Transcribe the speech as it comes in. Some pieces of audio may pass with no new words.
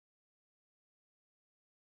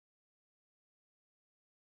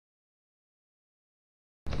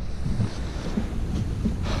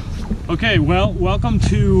Okay, well, welcome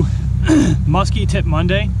to Musky Tip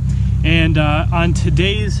Monday, and on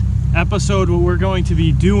today's episode what we're going to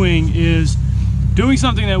be doing is doing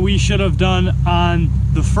something that we should have done on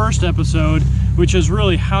the first episode, which is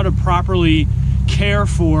really how to properly care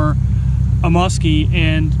for a muskie,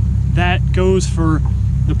 and that goes for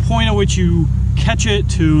the point at which you catch it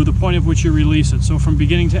to the point at which you release it. So from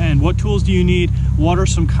beginning to end, what tools do you need? What are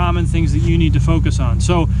some common things that you need to focus on?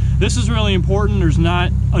 So this is really important. There's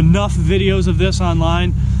not enough videos of this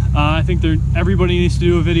online. I think everybody needs to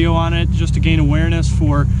do a video on it just to gain awareness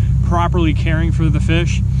for properly caring for the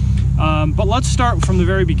fish. But let's start from the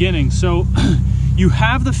very beginning. So you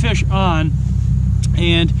have the fish on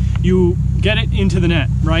and you get it into the net,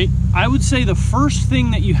 right? I would say the first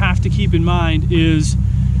thing that you have to keep in mind is,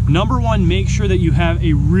 number one, make sure that you have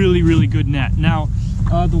a really good net. Now,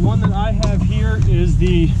 the one that I have here is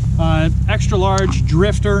the extra large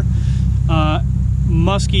drifter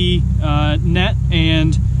musky net,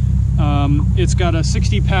 and it's got a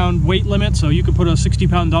 60-pound weight limit, so you could put a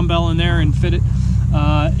 60-pound dumbbell in there and fit it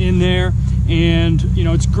in there. And you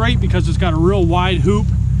know, it's great because it's got a real wide hoop,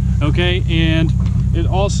 okay, and it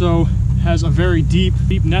also has a very deep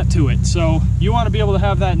net to it. So you want to be able to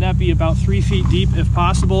have that net be about 3 feet deep if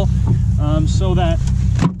possible, so that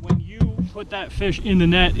when you put that fish in the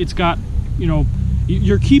net, it's got, you know,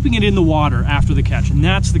 you're keeping it in the water after the catch, and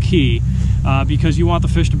that's the key, because you want the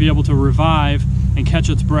fish to be able to revive and catch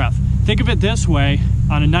its breath. Think of it this way: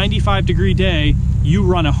 on a 95-degree day, you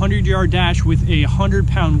run a 100-yard dash with a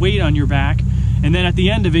 100-pound weight on your back, and then at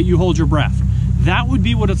the end of it, you hold your breath. That would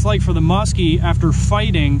be what it's like for the muskie after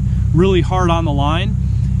fighting really hard on the line,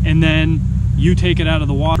 and then you take it out of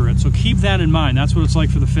the water. So keep that in mind. That's what it's like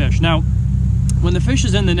for the fish. Now, when the fish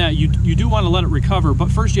is in the net, you do want to let it recover, but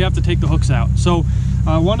first you have to take the hooks out. So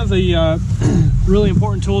one of the really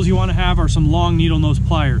important tools you want to have are some long needle nose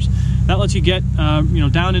pliers. That lets you get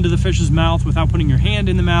down into the fish's mouth without putting your hand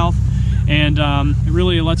in the mouth, and it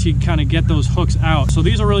really lets you kind of get those hooks out. So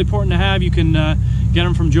these are really important to have. You can get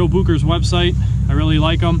them from Joe Bucher's website. I really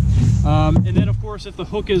like them. And then of course, if the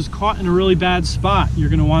hook is caught in a really bad spot, you're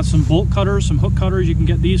going to want some bolt cutters, some hook cutters. You can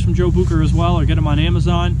get these from Joe Bucher as well, or get them on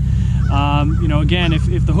Amazon. You know, again,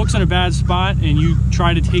 if the hook's in a bad spot and you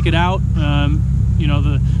try to take it out, you know,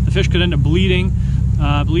 the fish could end up bleeding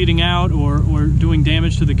out or doing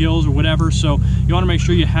damage to the gills or whatever. So you want to make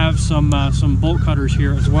sure you have some bolt cutters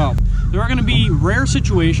here as well. There are going to be rare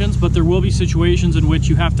situations, but there will be situations in which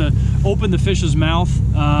you have to open the fish's mouth,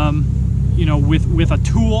 you know, with a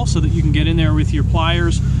tool, so that you can get in there with your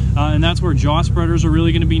pliers, and that's where jaw spreaders are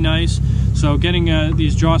really going to be nice. So getting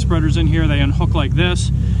these jaw spreaders in here, they unhook like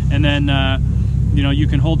this, and then you know, you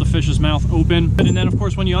can hold the fish's mouth open. And then of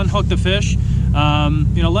course, when you unhook the fish,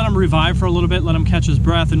 you know, let him revive for a little bit, let him catch his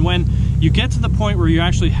breath. And when you get to the point where you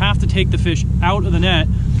actually have to take the fish out of the net,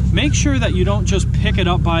 make sure that you don't just pick it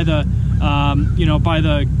up by the you know, by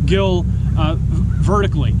the gill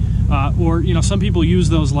vertically, or you know, some people use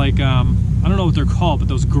those, like I don't know what they're called, but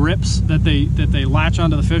those grips that they latch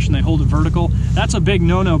onto the fish and they hold it vertical. That's a big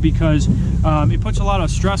no-no, because it puts a lot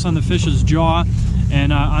of stress on the fish's jaw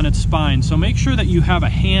and on its spine. So make sure that you have a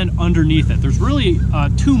hand underneath it. There's really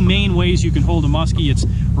two main ways you can hold a muskie. It's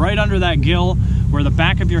right under that gill, where the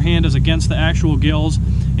back of your hand is against the actual gills,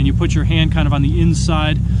 and you put your hand kind of on the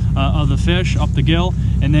inside of the fish, up the gill,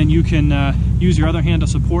 and then you can use your other hand to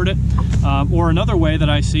support it. Or another way that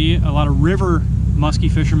I see a lot of river musky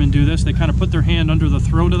fishermen do this, they kind of put their hand under the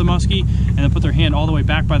throat of the muskie and then put their hand all the way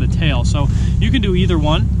back by the tail. So you can do either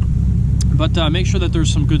one, but make sure that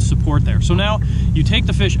there's some good support there. So now you take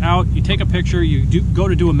the fish out, you take a picture, you go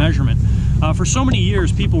to do a measurement. For so many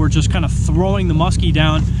years, people were just kind of throwing the muskie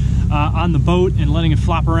down on the boat and letting it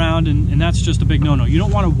flop around, and that's just a big no-no. You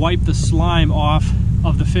don't want to wipe the slime off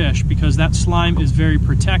of the fish, because that slime is very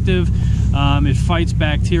protective. It fights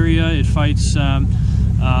bacteria, it fights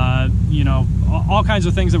you know, all kinds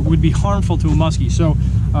of things that would be harmful to a muskie. So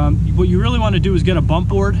what you really want to do is get a bump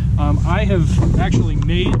board. I have actually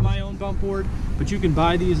made my own bump board, but you can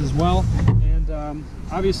buy these as well. And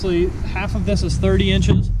obviously half of this is 30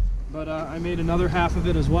 inches, but I made another half of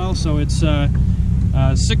it as well, so it's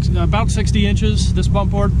about 60 inches, this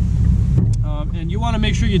bump board. And you want to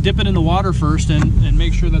make sure you dip it in the water first and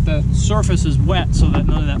make sure that that surface is wet, so that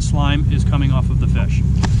none of that slime is coming off of the fish.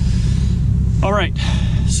 All right,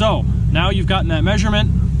 so now you've gotten that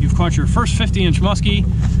measurement, you've caught your first 50-inch muskie.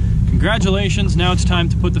 Congratulations, now it's time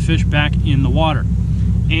to put the fish back in the water.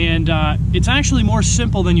 And it's actually more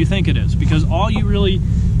simple than you think it is, because all you really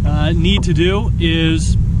need to do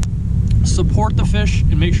is support the fish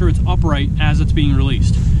and make sure it's upright as it's being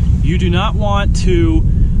released. You do not want to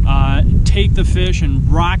take the fish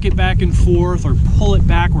and rock it back and forth or pull it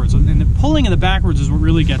backwards. And the pulling of the backwards is what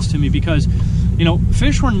really gets to me, because, you know,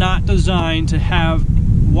 fish were not designed to have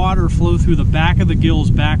water flow through the back of the gills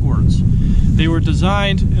backwards. They were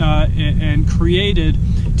designed and created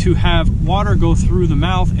to have water go through the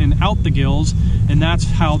mouth and out the gills, and that's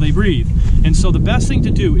how they breathe. And so the best thing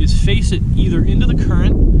to do is face it either into the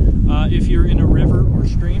current if you're in a river or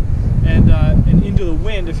stream, and into the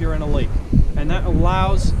wind if you're in a lake. And that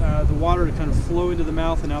allows the water to kind of flow into the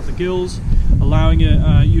mouth and out the gills, allowing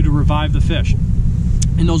you to revive the fish.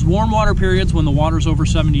 In those warm water periods, when the water's over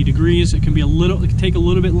 70 degrees, it can take a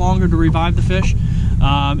little bit longer to revive the fish.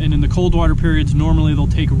 And in the cold water periods, normally they'll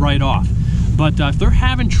take right off. But if they're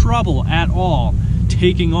having trouble at all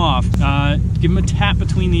taking off, give them a tap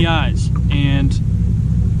between the eyes. And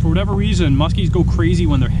for whatever reason, muskies go crazy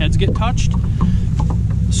when their heads get touched.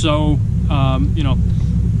 So, you know,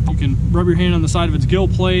 you can rub your hand on the side of its gill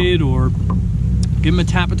plate or give them a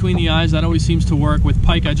tap between the eyes. That always seems to work. With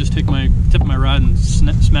pike, I just take my tip of my rod and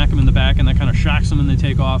smack them in the back, and that kind of shocks them and they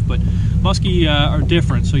take off. But muskie are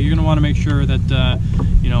different, so you're going to want to make sure that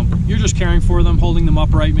you know, you're just caring for them, holding them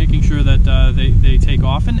upright, making sure that they take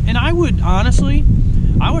off. And I would honestly,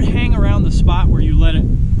 I would hang around the spot where you let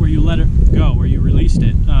it go, where you released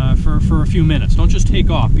it for a few minutes. Don't just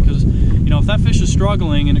take off, because, you know, if that fish is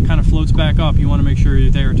struggling and it kind of floats back up, you want to make sure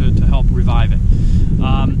you're there to help revive it.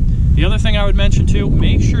 The other thing I would mention too,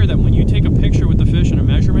 make sure that when you take a picture with the fish and a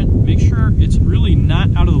measurement, make sure it's really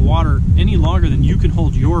not out of the water any longer than you can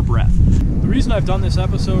hold your breath. The reason I've done this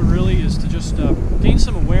episode really is to just gain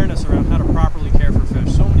some awareness around how to properly care for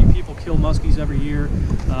fish. So many people kill muskies every year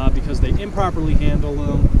because they improperly handle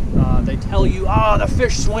them. They tell you, oh, the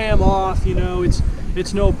fish swam off, you know,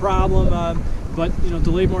 it's no problem. But, you know,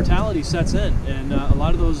 delayed mortality sets in, and a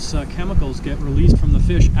lot of those chemicals get released from the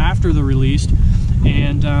fish after they're released,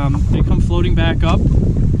 and they come floating back up.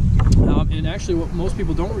 And actually, what most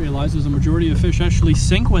people don't realize is the majority of fish actually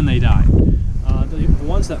sink when they die. The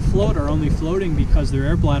ones that float are only floating because their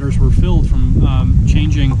air bladders were filled from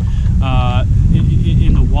changing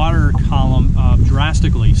in the water column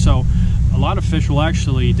drastically. So a lot of fish will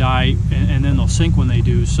actually die, and then they'll sink when they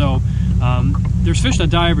do. So there's fish that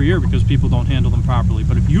die every year because people don't handle them properly.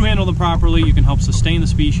 But if you handle them properly, you can help sustain the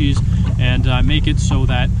species and make it so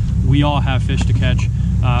that we all have fish to catch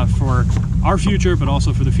for our future, but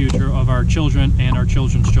also for the future of our children and our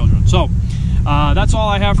children's children. So that's all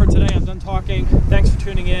I have for today. I'm done talking. Thanks for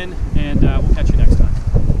tuning in, and we'll catch you next time.